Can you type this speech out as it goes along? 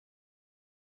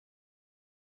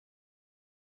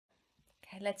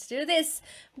let's do this.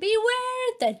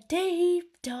 Beware the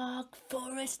deep, dark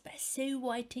forest by Sue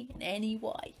Whiting and Annie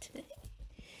White.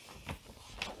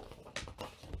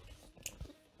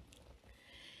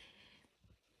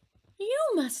 You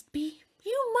must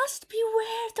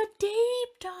beware the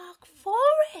deep, dark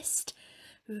forest,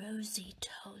 Rosie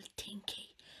told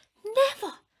Tinky.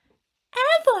 Never,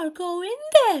 ever go in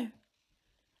there.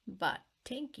 But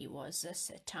Tinky was just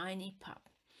a tiny pup.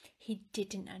 He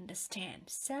didn't understand,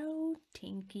 so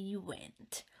Tinky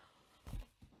went.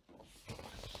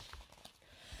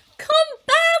 Come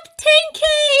back,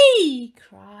 Tinky!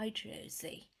 Cried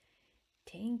Rosie.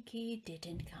 Tinky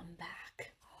didn't come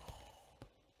back.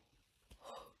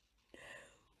 Oh no,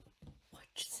 what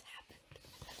just happened?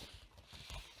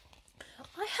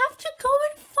 I have to go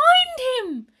and find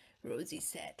him, Rosie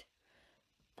said.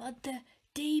 But the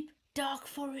deep, dark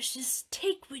forest is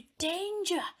thick with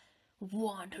danger,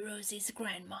 warned Rosie's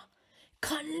grandma.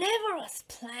 Carnivorous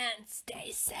plants,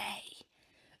 they say.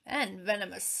 And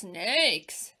venomous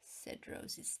snakes, said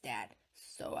Rosie's dad.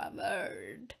 So I've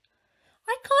heard.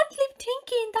 I can't leave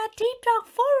Tinky in that deep, dark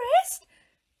forest,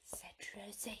 said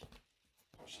Rosie.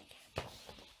 No, she can't.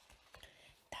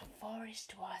 The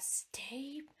forest was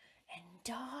deep and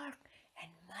dark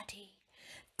and muddy.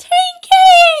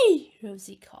 Tinky!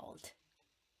 Rosie called.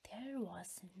 There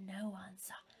was no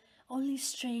answer, only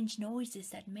strange noises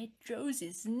that made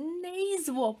Rosie's knees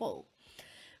wobble.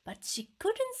 But she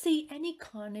couldn't see any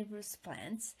carnivorous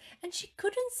plants, and she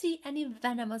couldn't see any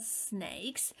venomous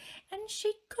snakes, and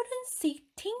she couldn't see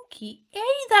Tinky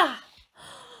either.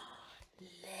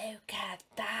 Look at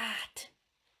that!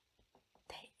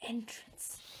 The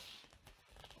entrance.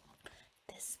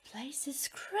 This place is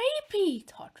creepy,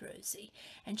 thought Rosie,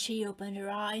 and she opened her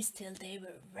eyes till they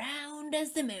were round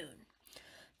as the moon.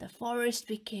 The forest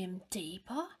became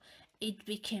deeper, it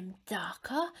became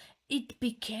darker, it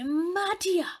became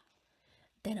muddier.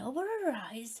 Then over her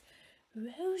eyes,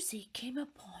 Rosie came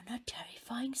upon a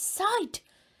terrifying sight.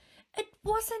 It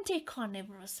wasn't a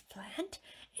carnivorous plant,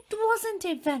 it wasn't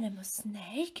a venomous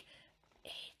snake,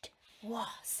 it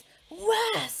was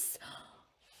worse.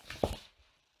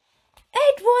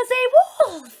 It was a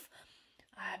wolf!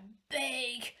 A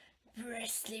big,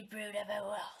 bristly brute of a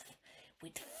wolf,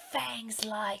 with fangs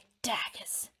like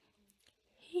daggers.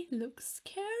 He looks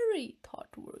scary, thought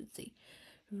Rosie.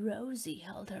 Rosie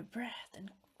held her breath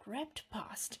and crept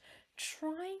past,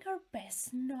 trying her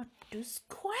best not to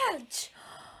squelch.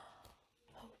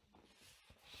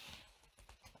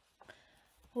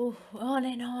 Oh, on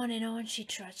and on she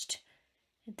trudged.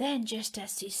 Then, just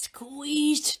as she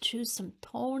squeezed through some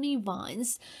thorny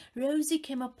vines, Rosie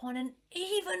came upon an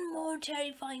even more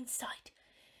terrifying sight.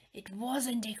 It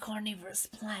wasn't a carnivorous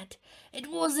plant. It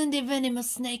wasn't a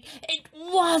venomous snake. It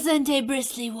wasn't a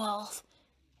bristly wolf.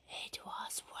 It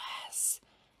was worse.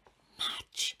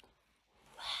 Much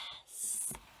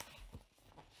worse.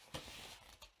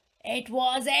 It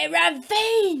was a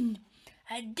ravine.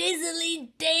 A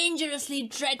dizzily, dangerously,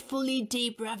 dreadfully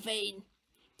deep ravine.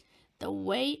 The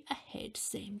way ahead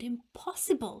seemed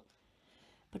impossible.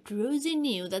 But Rosie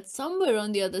knew that somewhere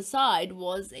on the other side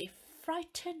was a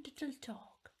frightened little dog.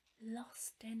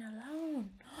 Lost and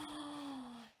alone.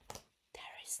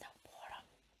 There is no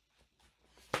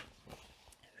bottom.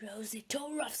 Rosie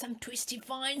tore off some twisty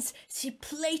vines. She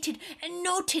plaited and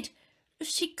knotted.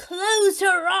 She closed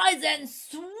her eyes and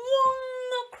swung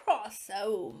across.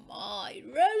 Oh my,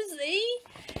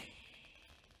 Rosie!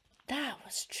 That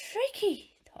was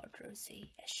tricky, thought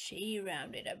Rosie as she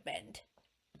rounded a bend.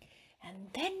 And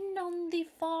then on the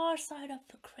far side of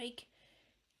the creek,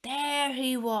 there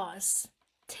he was.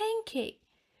 Tinky.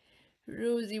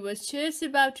 Rosie was just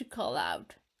about to call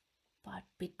out, but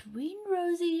between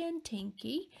Rosie and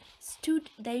Tinky stood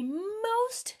the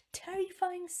most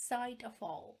terrifying sight of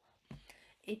all.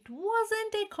 It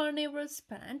wasn't a carnivorous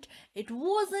plant, it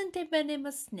wasn't a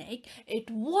venomous snake, it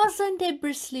wasn't a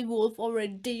bristly wolf or a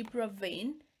deep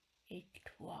ravine. It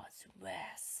was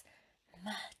worse,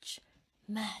 much,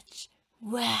 much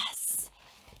worse.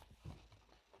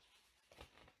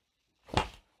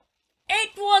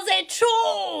 It was a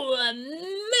troll, a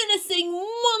menacing,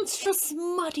 monstrous,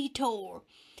 muddy troll,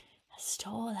 as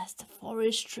tall as the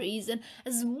forest trees and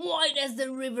as wide as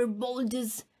the river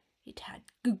boulders. It had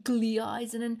googly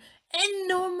eyes and an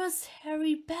enormous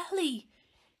hairy belly.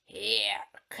 Here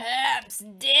comes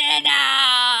dinner,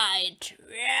 it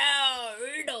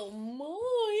roared. Oh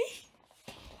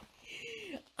my!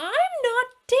 I'm not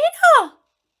dinner,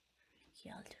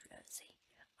 yelled Rosie.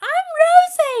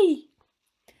 I'm Rosie!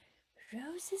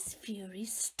 Rosie's fury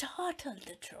startled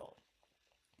the troll.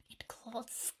 It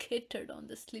cloth skittered on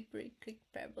the slippery creek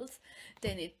pebbles.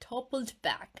 Then it toppled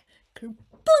back,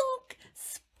 kerplunk,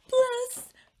 splash,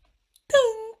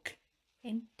 dunk,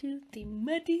 into the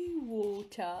muddy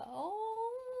water.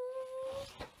 Oh,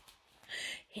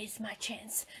 here's my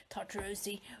chance, thought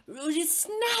Rosie. Rosie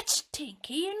snatched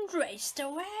Tinky and raced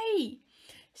away.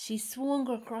 She swung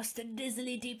across the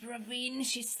dizzily deep ravine.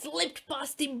 She slipped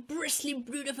past the bristly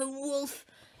brute of a wolf.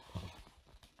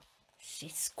 She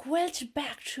squelched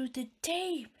back through the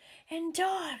deep and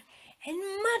dark and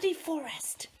muddy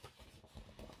forest.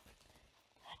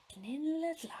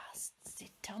 At last,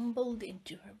 she tumbled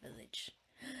into her village.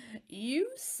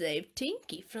 "You saved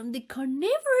Tinky from the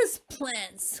carnivorous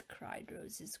plants," cried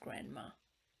Rosie's grandma.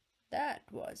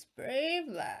 "That was brave,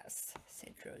 lass,"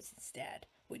 said Rosie's dad,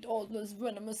 "with all those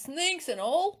venomous snakes and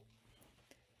all."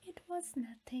 "It was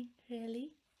nothing,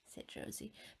 really," said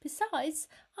Rosie. "Besides,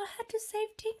 I had to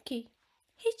save Tinky.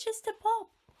 He's just a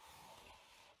pup."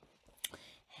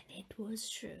 And it was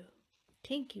true.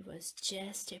 Tinky was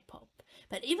just a pup.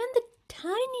 But even the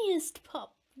tiniest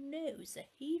pup knows a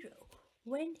hero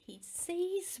when he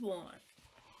sees one.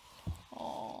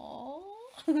 Aww.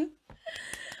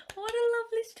 What a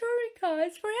lovely story,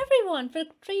 guys, for everyone, for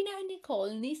Katrina and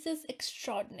Nicole, nieces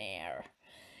extraordinaire.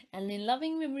 And in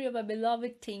loving memory of our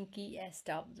beloved Tinky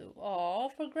S.W. Oh,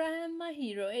 for Graham, my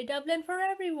hero, A.W. and for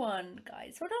everyone,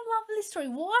 guys. What a lovely story.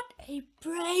 What a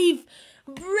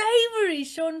bravery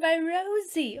shown by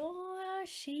Rosie. Oh,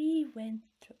 she went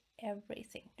through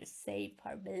everything to save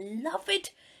her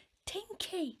beloved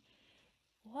Tinky.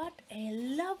 What a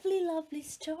lovely, lovely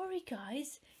story,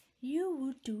 guys. You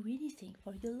would do anything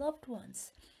for your loved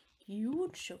ones. You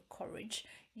would show courage,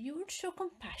 you would show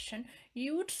compassion,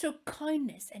 you would show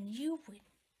kindness, and you would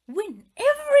win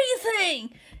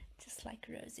everything, just like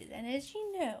Rosie. And as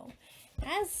you know,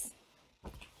 as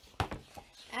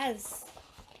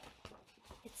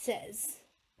it says,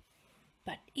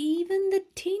 but even the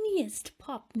teeniest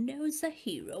pup knows a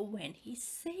hero when he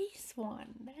sees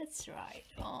one. That's right.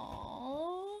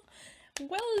 Aww.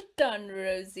 Well done,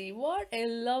 Rosie. What a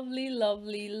lovely,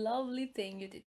 lovely, lovely thing you did.